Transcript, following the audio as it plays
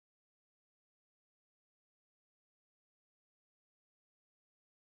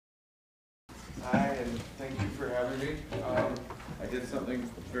Hi, and thank you for having me. I did something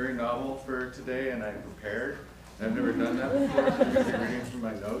very novel for today, and I prepared. I've never done that before, so I'm going to be reading from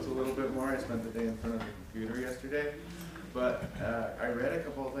my notes a little bit more. I spent the day in front of the computer yesterday, but I read a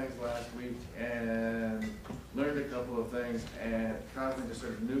couple of things last week and learned a couple of things, and it caused me to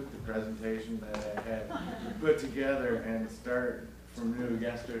sort of nuke the presentation that I had put together and start from new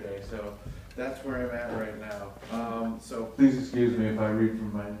yesterday. So that's where I'm at right now. So please excuse me if I read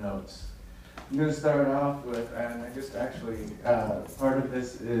from my notes. I'm going to start off with, and I just actually, part of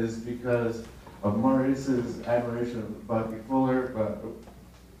this is because of Maurice's admiration of Bucky Fuller, but,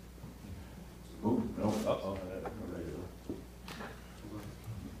 oh, no, uh-oh.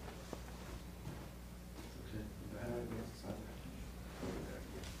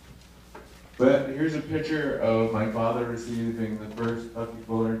 But here's a picture of my father receiving the first Bucky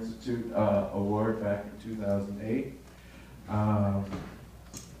Fuller Institute award back in 2008.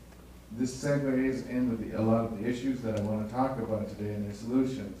 This segues in with a lot of the issues that I want to talk about today and their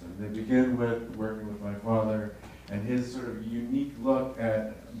solutions. And they begin with working with my father and his sort of unique look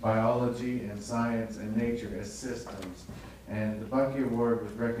at biology and science and nature as systems. And the Bucky Award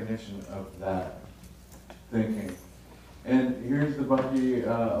was recognition of that thinking. And here's the Bucky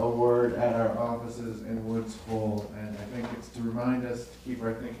Award at our offices in Woods Hole. And I think it's to remind us to keep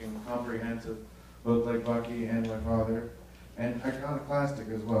our thinking comprehensive, both like Bucky and my father, and iconoclastic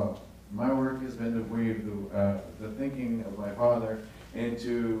as well. My work has been to weave the thinking of my father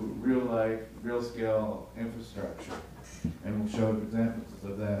into real-life, real-scale infrastructure. And we'll show examples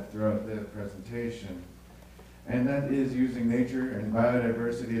of that throughout the presentation. And that is using nature and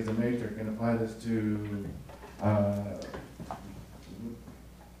biodiversity as a matrix, and apply this to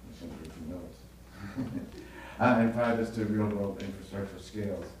and apply this to real-world infrastructure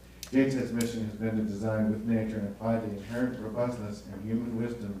scales. JTED's mission has been to design with nature and apply the inherent robustness and human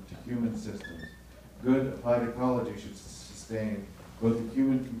wisdom to human systems. Good applied ecology should sustain both the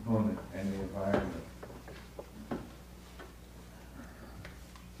human component and the environment.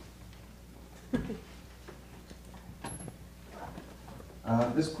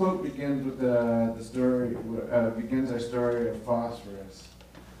 This quote begins with the story, begins our story of phosphorus.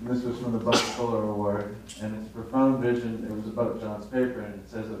 And this was from the Bucky Fuller Award, and it's profound vision. It was about John's paper, and it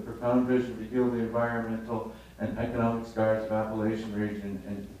says a profound vision to heal the environmental and economic scars of Appalachian region,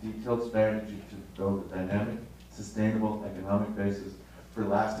 and a detailed strategy to build a dynamic, sustainable economic basis for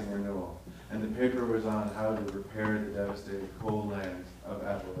lasting renewal. And the paper was on how to repair the devastated coal lands of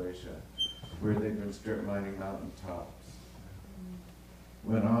Appalachia, where they've been strip mining mountaintops.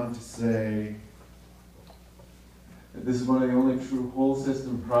 Went on to say that this is one of the only true whole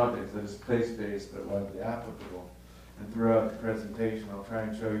system projects that is place-based but widely applicable. And throughout the presentation, I'll try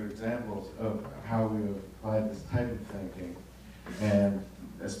and show you examples of how we have applied this type of thinking, and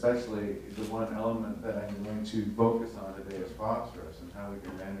especially the one element that I'm going to focus on today is phosphorus, and how we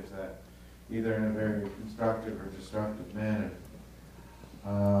can manage that either in a very constructive or destructive manner.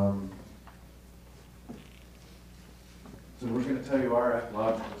 So we're going to tell you our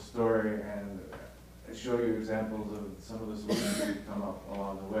ecological story and show you examples of some of the solutions we've come up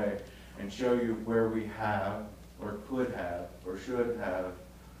along the way, and show you where we have, or could have, or should have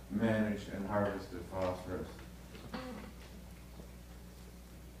managed and harvested phosphorus.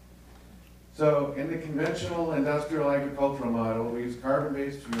 So in the conventional industrial agricultural model, we use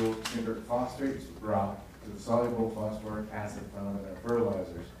carbon-based fuel to convert phosphates rock to the soluble phosphoric acid found in our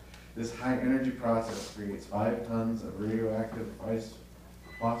fertilizers. This high-energy process creates 5 tons of radioactive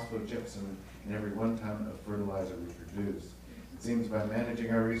phosphogypsum in every 1 ton of fertilizer we produce. It seems by managing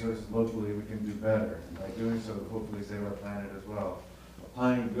our resources locally, we can do better, and by doing so, hopefully save our planet as well.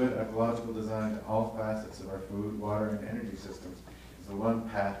 Applying good ecological design to all facets of our food, water, and energy systems is the one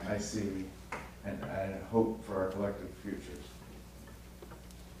path I see and hope for our collective futures.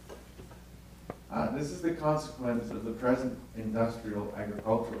 This is the consequence of the present industrial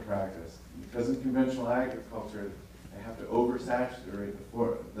agricultural practice. Because in conventional agriculture, they have to oversaturate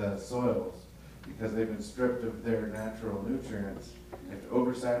the soils because they've been stripped of their natural nutrients. They have to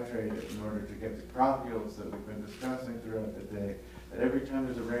oversaturate it in order to get the crop yields that we've been discussing throughout the day. That every time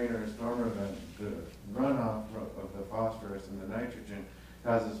there's a rain or a storm event, the runoff of the phosphorus and the nitrogen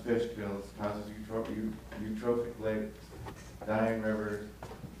causes fish kills, causes eutrophic lakes, dying rivers,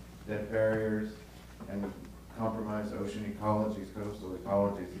 dead barriers, and compromised ocean ecologies, coastal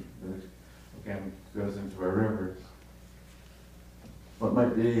ecologies, which again goes into our rivers. What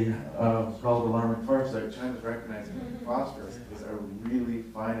might be called alarming foresight, China's recognizing that phosphorus is a really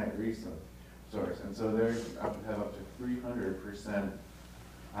finite resource, and so they have up to 300%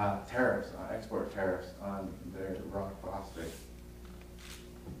 tariffs, export tariffs on their rock phosphate.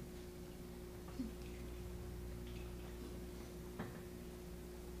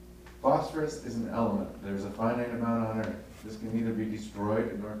 Phosphorus is an element. There's a finite amount on Earth. This can neither be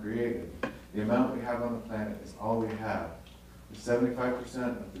destroyed nor created. The amount we have on the planet is all we have. With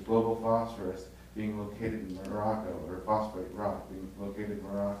 75% of the global phosphorus being located in Morocco, or phosphate rock being located in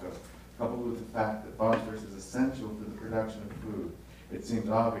Morocco, coupled with the fact that phosphorus is essential to the production of food, it seems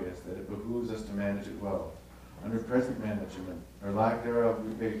obvious that it behooves us to manage it well. Under present management, or lack thereof,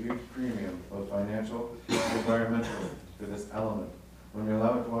 we pay a huge premium, both financial and environmental, to this element, when we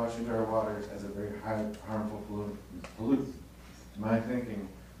allow it to wash into our waters as a very harmful pollutant. In my thinking,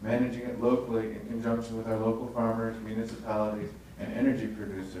 managing it locally in conjunction with our local farmers, municipalities, and energy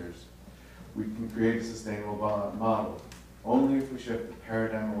producers, we can create a sustainable model. Only if we shift the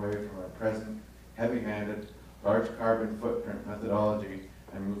paradigm away from our present heavy-handed, large carbon footprint methodology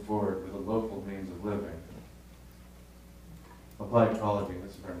and move forward with a local means of living. Applied ecology,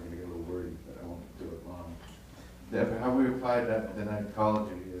 this is where I'm going to get a little wordy, but I won't do it long. How we apply that to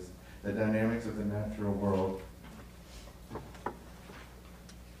ecology is the dynamics of the natural world.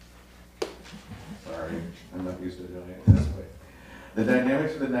 Sorry, I'm not used to doing it this way. The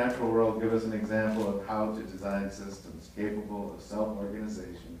dynamics of the natural world give us an example of how to design systems capable of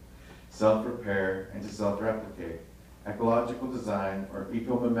self-organization, self-repair, and to self-replicate. Ecological design, or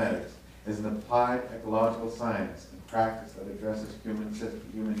ecomimetics, is an applied ecological science and practice that addresses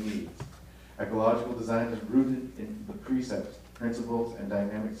human needs. Ecological design is rooted in the precepts, principles, and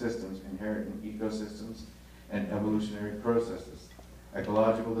dynamic systems inherent in ecosystems and evolutionary processes.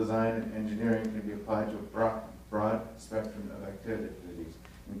 Ecological design and engineering can be applied to a broad spectrum of activities,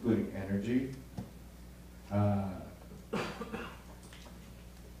 including energy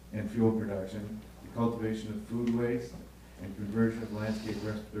and fuel production, the cultivation of food waste, and conversion of landscape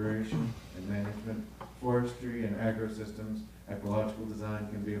restoration and management, forestry and agrosystems. Ecological design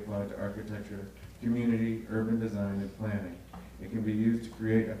can be applied to architecture, community, urban design, and planning. It can be used to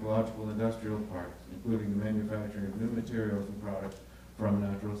create ecological industrial parks, including the manufacturing of new materials and products from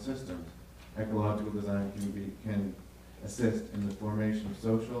natural systems. Ecological design can assist in the formation of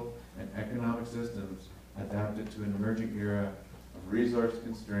social and economic systems adapted to an emerging era of resource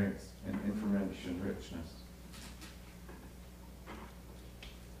constraints and information richness.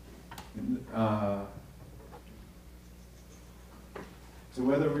 So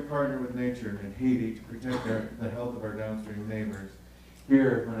whether we partner with nature in Haiti to protect the health of our downstream neighbors,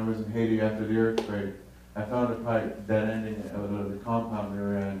 here, when I was in Haiti after the earthquake, I found a pipe dead-ending out of the compound we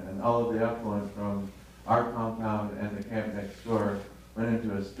were in, and all of the effluent from our compound and the camp next door went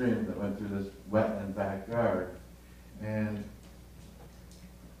into a stream that went through this wetland backyard. And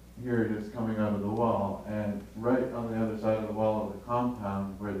here it is coming out of the wall, and right on the other side of the wall of the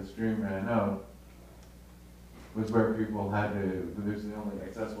compound where the stream ran out was where people had to, there's the only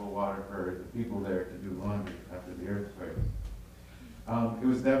accessible water for the people there to do laundry after the earthquake. It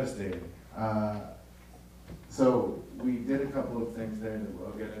was devastating. So we did a couple of things there that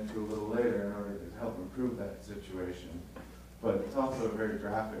we'll get into a little later in order to help improve that situation. But it's also a very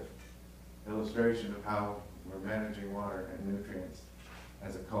graphic illustration of how we're managing water and nutrients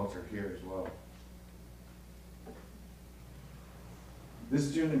as a culture here as well.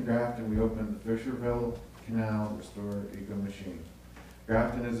 This June in Grafton, we opened the Fisherville Canal Restored Eco Machine.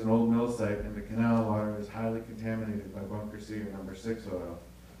 Grafton is an old mill site, and the canal water is highly contaminated by bunker C or number 6 oil.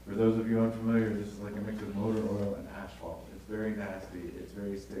 For those of you unfamiliar, this is like a mix of motor oil and asphalt. It's very nasty, it's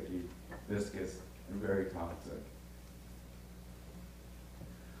very sticky, viscous, and very toxic.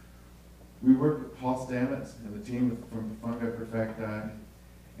 We work with Paul Stamets and the team from Fungi Perfecti,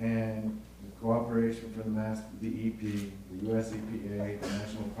 and with cooperation from the DEP, the US EPA, the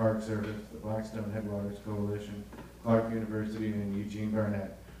National Park Service, the Blackstone Headwaters Coalition, Clark University, and Eugene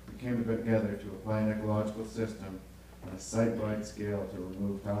Barnett, we came together to apply an ecological system on a site-wide scale to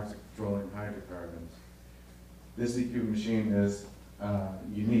remove toxic petroleum hydrocarbons. This EQ machine is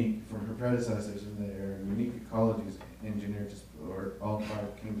unique from her predecessors in that they are unique ecologies engineered to support all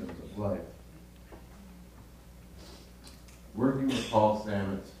 5 kingdoms of life. Working with Paul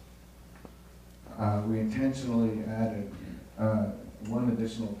Stamets, we intentionally added one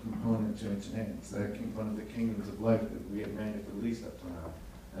additional component to enhance one of the kingdoms of life that we had managed at least up to now,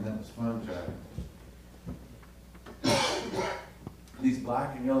 and that was fungi. These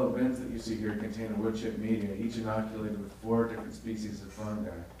black and yellow bins that you see here contain a wood chip media, each inoculated with 4 different species of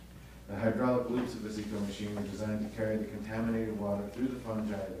fungi. The hydraulic loops of this eco-machine are designed to carry the contaminated water through the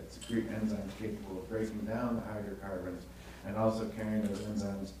fungi that secrete enzymes capable of breaking down the hydrocarbons and also carrying those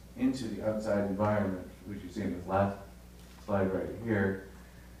enzymes into the outside environment, which you see in this last slide right here.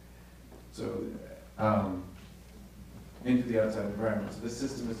 So, into the outside environment. So this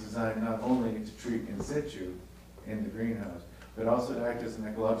system is designed not only to treat in situ in the greenhouse, but also to act as an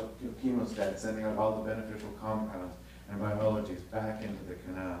ecological chemostat, sending out all the beneficial compounds and biologies back into the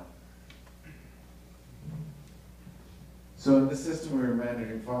canal. So in this system, we were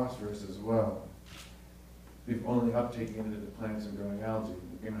managing phosphorus as well. We've only uptaken into the plants and growing algae.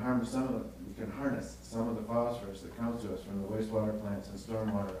 We can harness some of the phosphorus that comes to us from the wastewater plants and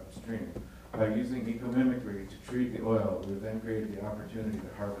stormwater upstream. By using ecomimicry to treat the oil, we've then created the opportunity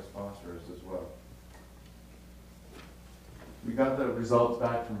to harvest phosphorus as well. We got the results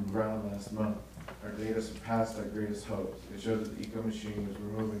back from Brown last month. Our data surpassed our greatest hopes. It showed that the eco-machine was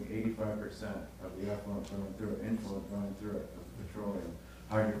removing 85% of the influent going through it of the petroleum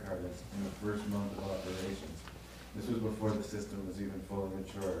hydrocarbons in the first month of operations. This was before the system was even fully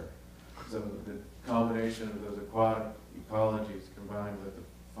mature. So the combination of those aquatic ecologies combined with the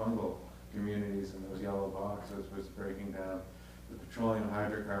fungal communities in those yellow boxes was breaking down the petroleum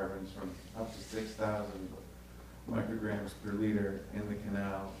hydrocarbons from up to 6,000 micrograms per liter in the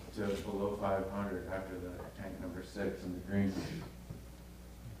canal to below 500 after the tank number 6 in the green.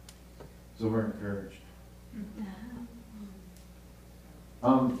 So we're encouraged.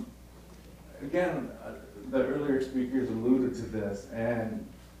 Again, the earlier speakers alluded to this, and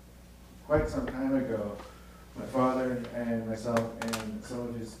quite some time ago, my father and myself and some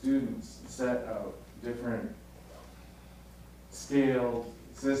of his students set out different scaled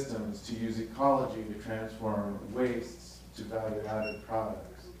systems to use ecology to transform wastes to value-added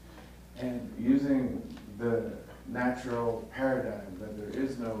products. And using the natural paradigm that there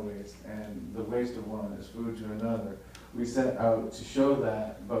is no waste and the waste of one is food to another, we set out to show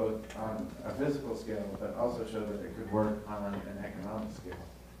that both on a physical scale, but also show that it could work on an economic scale.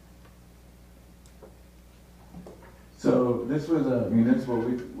 So this was a municipal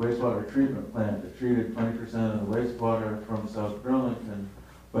wastewater treatment plant that treated 20% of the wastewater from South Burlington.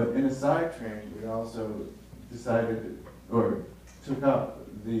 But in a side train, we also decided, or took up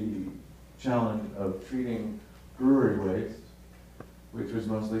the challenge of treating brewery waste, which was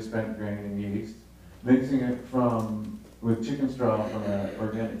mostly spent grain and yeast, mixing it with chicken straw from an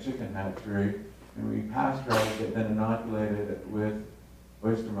organic chicken hatchery, and we pasteurized it, then inoculated it with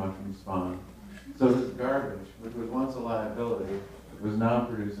oyster mushroom spawn. So this garbage, which was once a liability, was now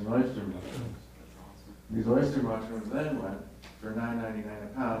producing oyster mushrooms. These oyster mushrooms then went for $9.99 a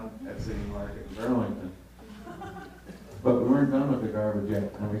pound at City Market in Burlington. But we weren't done with the garbage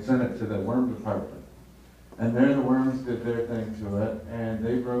yet, and we sent it to the worm department. And there the worms did their thing to it, and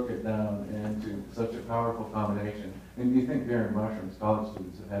they broke it down into such a powerful combination. And you think beer and mushrooms, college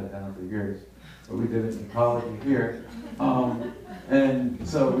students have had it down for years, but we did it in Ecology here. And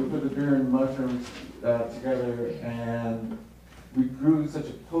so we put the beer and mushrooms together, and we grew such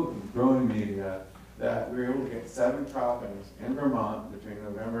a potent growing media that we were able to get 7 croppings in Vermont between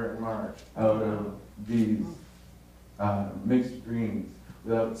November and March out of these mixed greens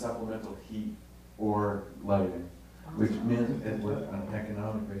without supplemental heat or lighting, which meant it worked on an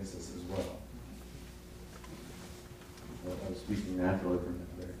economic basis as well. Well, I was speaking naturally from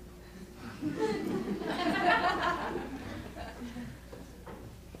there.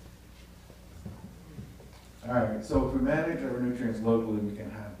 All right, so if we manage our nutrients locally, we can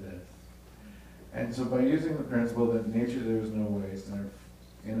have this. And so by using the principle that in nature there is no waste,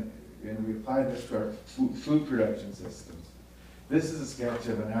 and we apply this to our food production systems. This is a sketch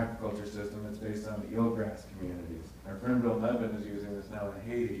of an aquaculture system that's based on the eelgrass communities. Our friend Bill Nevin is using this now in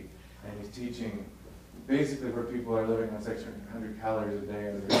Haiti, and he's teaching basically where people are living on 600 calories a day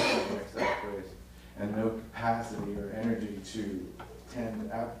of their excess waste and no capacity or energy to tend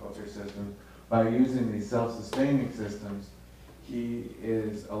aquaculture systems. By using these self-sustaining systems, he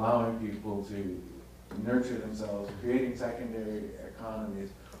is allowing people to nurture themselves, creating secondary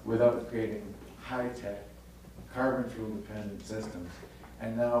economies without creating high-tech, carbon fuel-dependent systems.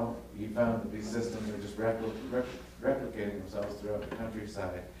 And now he found that these systems are just replicating themselves throughout the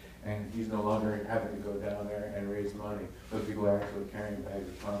countryside. And he's no longer having to go down there and raise money, but people are actually carrying bags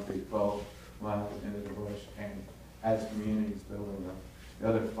of concrete 12 miles into the bush, and as communities building them. The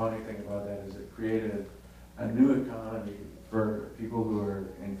other funny thing about that is it created a new economy for people who are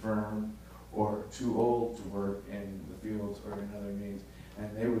infirm or too old to work in the fields or in other means.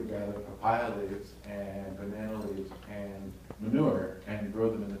 And they would gather papaya leaves and banana leaves and manure and grow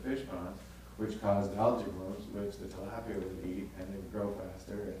them in the fish ponds, which caused algae blooms, which the tilapia would eat, and they would grow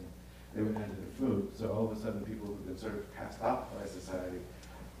faster and they would enter the food. So all of a sudden people who've been sort of cast off by society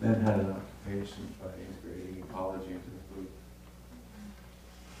then had an occupation by integrating ecology into the food.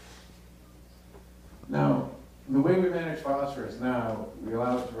 Now, the way we manage phosphorus now, we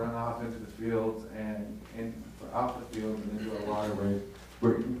allow it to run off into the fields and off the fields and into our waterways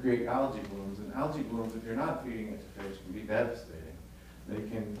where it can create algae blooms. And algae blooms, if you're not feeding it to fish, can be devastating. They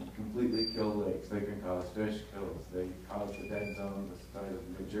can completely kill lakes. They can cause fish kills. They cause the dead zone the size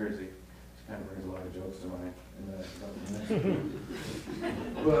of New Jersey, which kind of brings a lot of jokes to mind.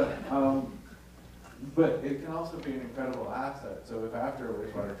 But it can also be an incredible asset. So if after a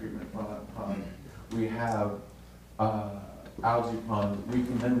wastewater treatment pond we have algae ponds, we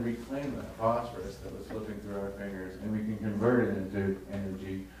can then reclaim that phosphorus that was slipping through our fingers, and we can convert it into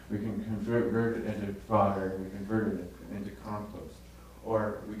energy. We can convert it into fodder, and we convert it into compost.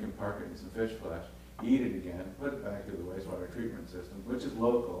 Or we can park it in some fish flesh, eat it again, put it back to the wastewater treatment system, which is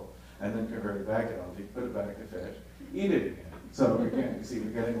local, and then convert it back to algae, put it back to fish, eat it again. So again, you see,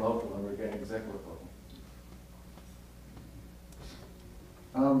 we're getting local and we're getting cyclical.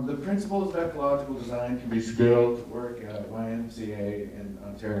 The principles of ecological design can be scaled to work at YMCA in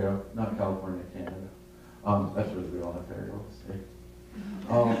Ontario, not California, Canada. That's really real Ontario state.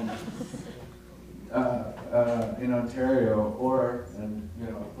 In Ontario, and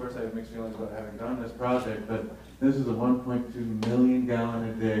of course I have mixed feelings about having done this project, but this is a 1.2 million gallon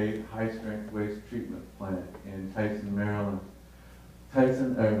a day high-strength waste treatment plant in Tyson, Maryland.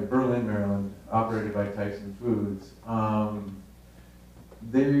 Berlin, Maryland, operated by Tyson Foods.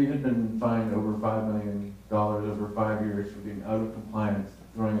 They had been fined over $5 million over 5 years for being out of compliance,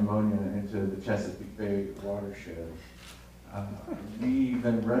 throwing ammonia into the Chesapeake Bay watershed. We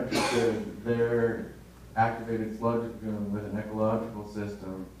then retrofitted their activated sludge lagoon with an ecological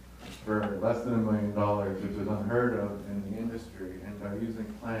system for less than $1 million, which was unheard of in the industry. And by using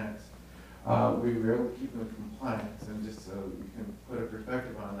plants, we were able to keep them in compliance. And just so you can put a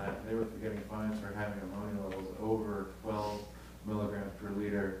perspective on that, they were getting fines for having ammonia levels over 12 milligrams per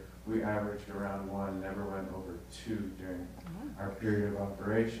liter. We averaged around 1, never went over 2 during our period of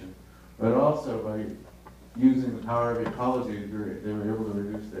operation. But also by using the power of ecology, they were able to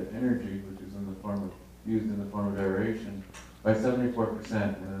reduce their energy, which is used in the form of aeration, by 74%.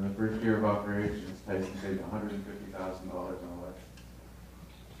 And in the first year of operations, Tyson saved $150,000 on electricity.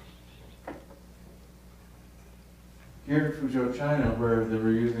 Here in Fuzhou, China, where they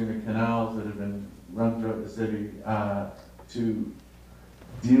were using the canals that had been run throughout the city to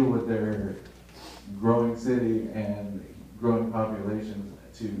deal with their growing city and growing populations,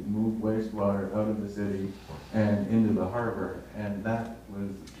 to move wastewater out of the city and into the harbor. And that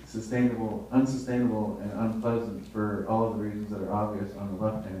was unsustainable and unpleasant for all of the reasons that are obvious on the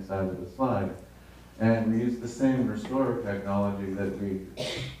left-hand side of the slide. And we used the same restorer technology that we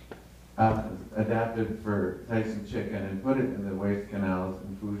adapted for Tyson chicken and put it in the waste canals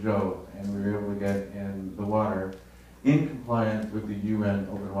in Fuzhou, and we were able to get in the water in compliance with the UN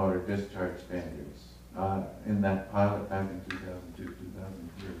open water discharge standards in that pilot back in 2002,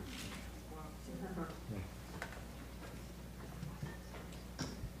 2003.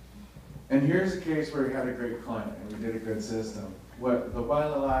 And here's a case where we had a great client and we did a good system. What the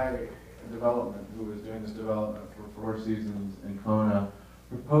Wailalai development, who was doing this development for 4 seasons in Kona,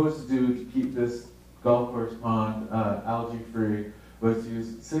 proposed to do to keep this golf course pond algae-free was to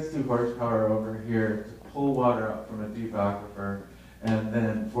use 60 horsepower over here to pull water up from a deep aquifer, and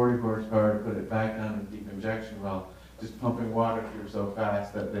then 40 horsepower to put it back down a deep injection well, just pumping water through so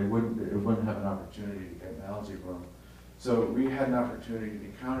fast that it wouldn't have an opportunity to get an algae bloom. So we had an opportunity to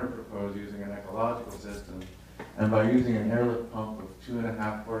counter-propose using an ecological system, and by using an airlift pump of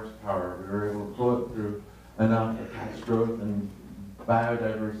 2.5 horsepower, we were able to pull it through enough to catch growth and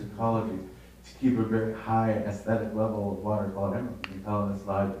biodiverse ecology to keep a very high aesthetic level of water quality. I don't know if you can tell on this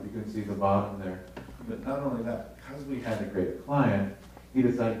slide, but you can see the bottom there. But not only that, because we had a great client, he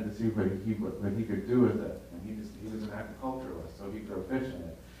decided to see what he could do with it. And he was an agriculturalist, so he grew fish in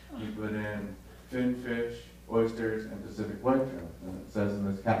it. He put in fin fish, oysters, and Pacific whitetail. And it says in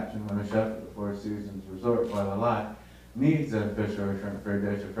this caption, when a chef at the Four Seasons Resort, Wailalai, needs a fish or a shrimp for a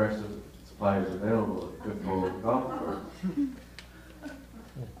dish, a fresh supply is available at the 5th hole of the golf course.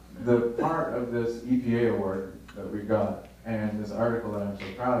 The part of this EPA award that we got, and this article that I'm so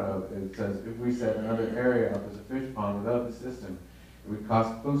proud of, it says if we set another area up as a fish pond without the system, it would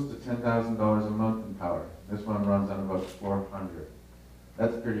cost close to $10,000 a month in power. This one runs on about $400.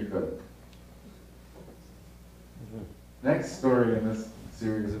 That's pretty good. Next story in this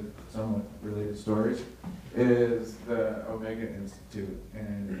series of somewhat related stories is the Omega Institute.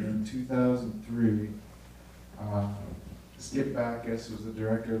 And in 2003, Skip Backus, who's the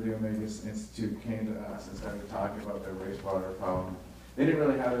director of the Omega Institute, came to us and started talking about their wastewater problem. They didn't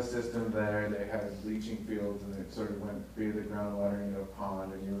really have a system there. They had leaching fields, and it sort of went via the groundwater into a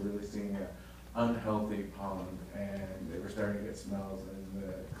pond, and you were really seeing an unhealthy pond, and they were starting to get smells, and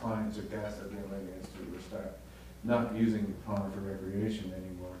the clients or guests at the Omega Institute were not using the pond for recreation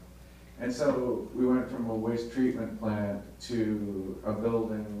anymore. And so we went from a waste treatment plant to a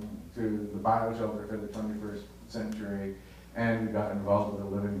building, to the bioshelter for the 21st century, and we got involved with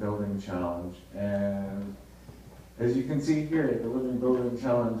the Living Building Challenge. And as you can see here, the Living Building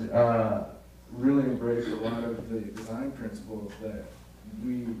Challenge really embraced a lot of the design principles that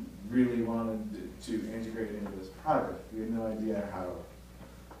we really wanted to integrate into this project. We had no idea how,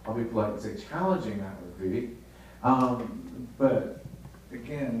 I'll be polite and say, challenging that would be. But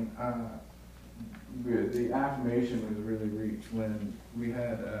again, the affirmation was really reached when we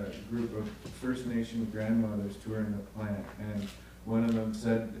had a group of First Nation grandmothers touring the plant, and one of them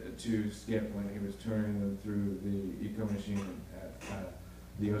said to Skip when he was touring them through the eco machine at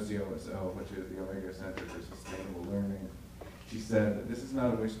the OCOSL, which is the Omega Center for Sustainable Learning, she said, "This is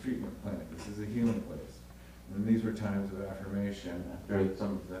not a waste treatment plant, this is a healing place." And these were times of affirmation after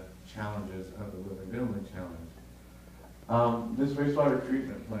some of the challenges of the Living Building Challenge. This wastewater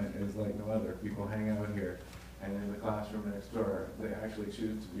treatment plant is like no other. People hang out here, and in the classroom next door, they actually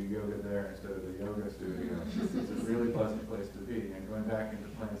choose to do yoga there instead of the yoga studio. It's a really pleasant place to be. And going back into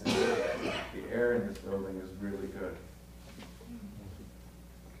plants, the air in this building is really good.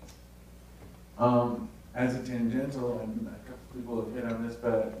 As a tangential, and a couple people have hit on this,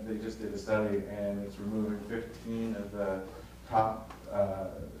 but they just did a study, and it's removing 15 of the top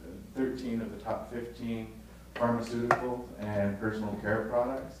 15 pharmaceuticals and personal care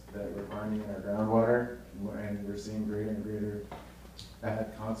products that we're finding in our groundwater, and we're seeing greater and greater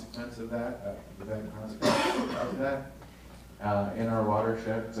bad consequence of that, in our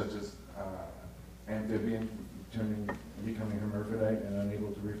watershed, such as amphibian becoming hermaphrodite and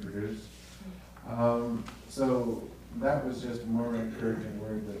unable to reproduce. So that was just more encouraging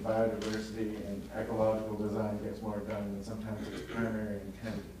word that biodiversity and ecological design gets more done than sometimes its primary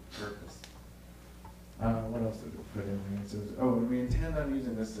intended purpose. What else did we put in here? It says, oh, and we intend on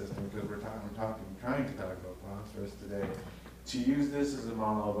using this system because trying to talk about phosphorus today, to use this as a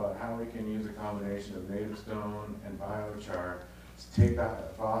model about how we can use a combination of native stone and biochar to take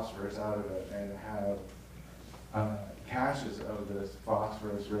that phosphorus out of it and have caches of this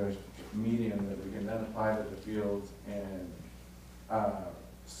phosphorus-rich medium that we can then apply to the fields in a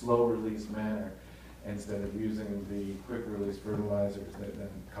slow-release manner, instead of using the quick-release fertilizers that then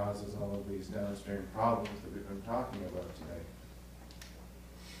causes all of these downstream problems that we've been talking about today.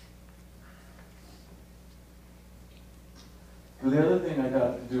 So the other thing I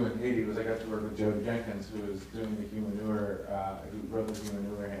got to do in Haiti was I got to work with Joe Jenkins, who was doing the humanure, who wrote the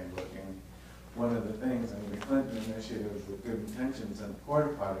humanure handbook. And one of the things, the Clinton initiative with good intentions sent porta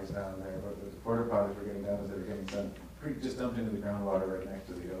potties down there, but the porta potties were getting down as they were getting sent, just dumped into the groundwater right next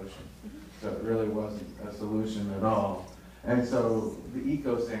to the ocean. So it really wasn't a solution at all. And so the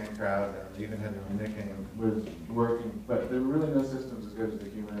eco-sand crowd, even had their own nickname, was working, but there were really no systems as good as the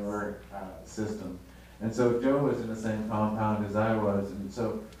humanure system. And so Joe was in the same compound as I was, and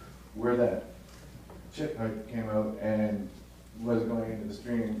so where that chip pipe came out and was going into the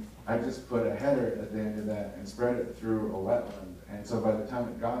stream, I just put a header at the end of that and spread it through a wetland. And so by the time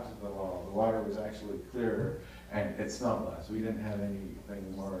it got to the wall, the water was actually clearer and it smelled less. We didn't have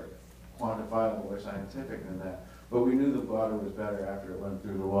anything more quantifiable or scientific than that. But we knew the water was better after it went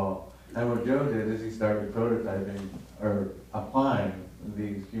through the wall. And what Joe did is he started prototyping or applying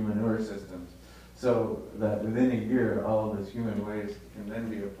these humanure systems so that within a year, all of this human waste can then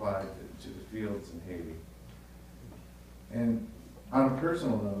be applied to the fields in Haiti. And on a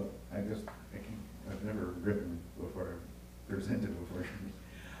personal note, I've never written before, presented before.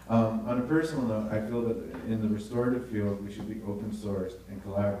 On a personal note, I feel that in the restorative field, we should be open sourced and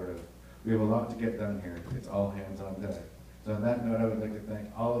collaborative. We have a lot to get done here. It's all hands on deck. So on that note, I would like to thank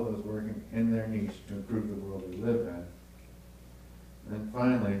all of those working in their niche to improve the world we live in. And then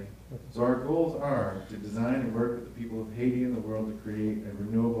finally, so our goals are to design and work with the people of Haiti and the world to create a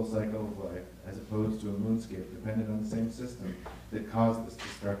renewable cycle of life, as opposed to a moonscape dependent on the same system that caused this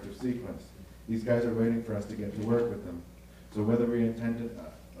destructive sequence. These guys are waiting for us to get to work with them. So whether we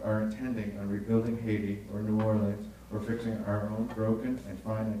are intending on rebuilding Haiti or New Orleans or fixing our own broken and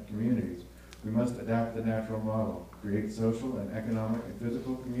finite communities, we must adapt the natural model, create social and economic and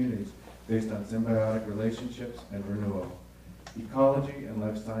physical communities based on symbiotic relationships and renewal. Ecology and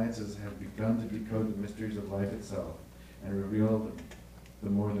life sciences have begun to decode the mysteries of life itself and reveal the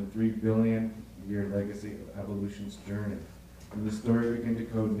more than 3 billion year legacy of evolution's journey. From this story, we can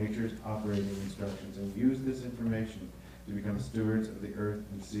decode nature's operating instructions and use this information to become stewards of the earth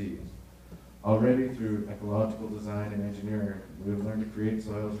and seas. Already through ecological design and engineering, we have learned to create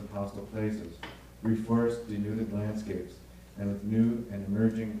soils in hostile places, reforest denuded landscapes, and with new and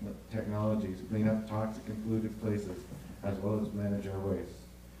emerging technologies clean up toxic and polluted places, as well as manage our waste.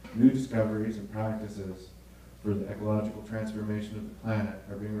 New discoveries and practices for the ecological transformation of the planet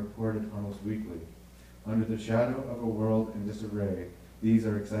are being reported almost weekly. Under the shadow of a world in disarray, these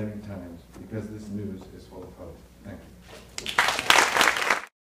are exciting times because this news is full of hope. Thank you.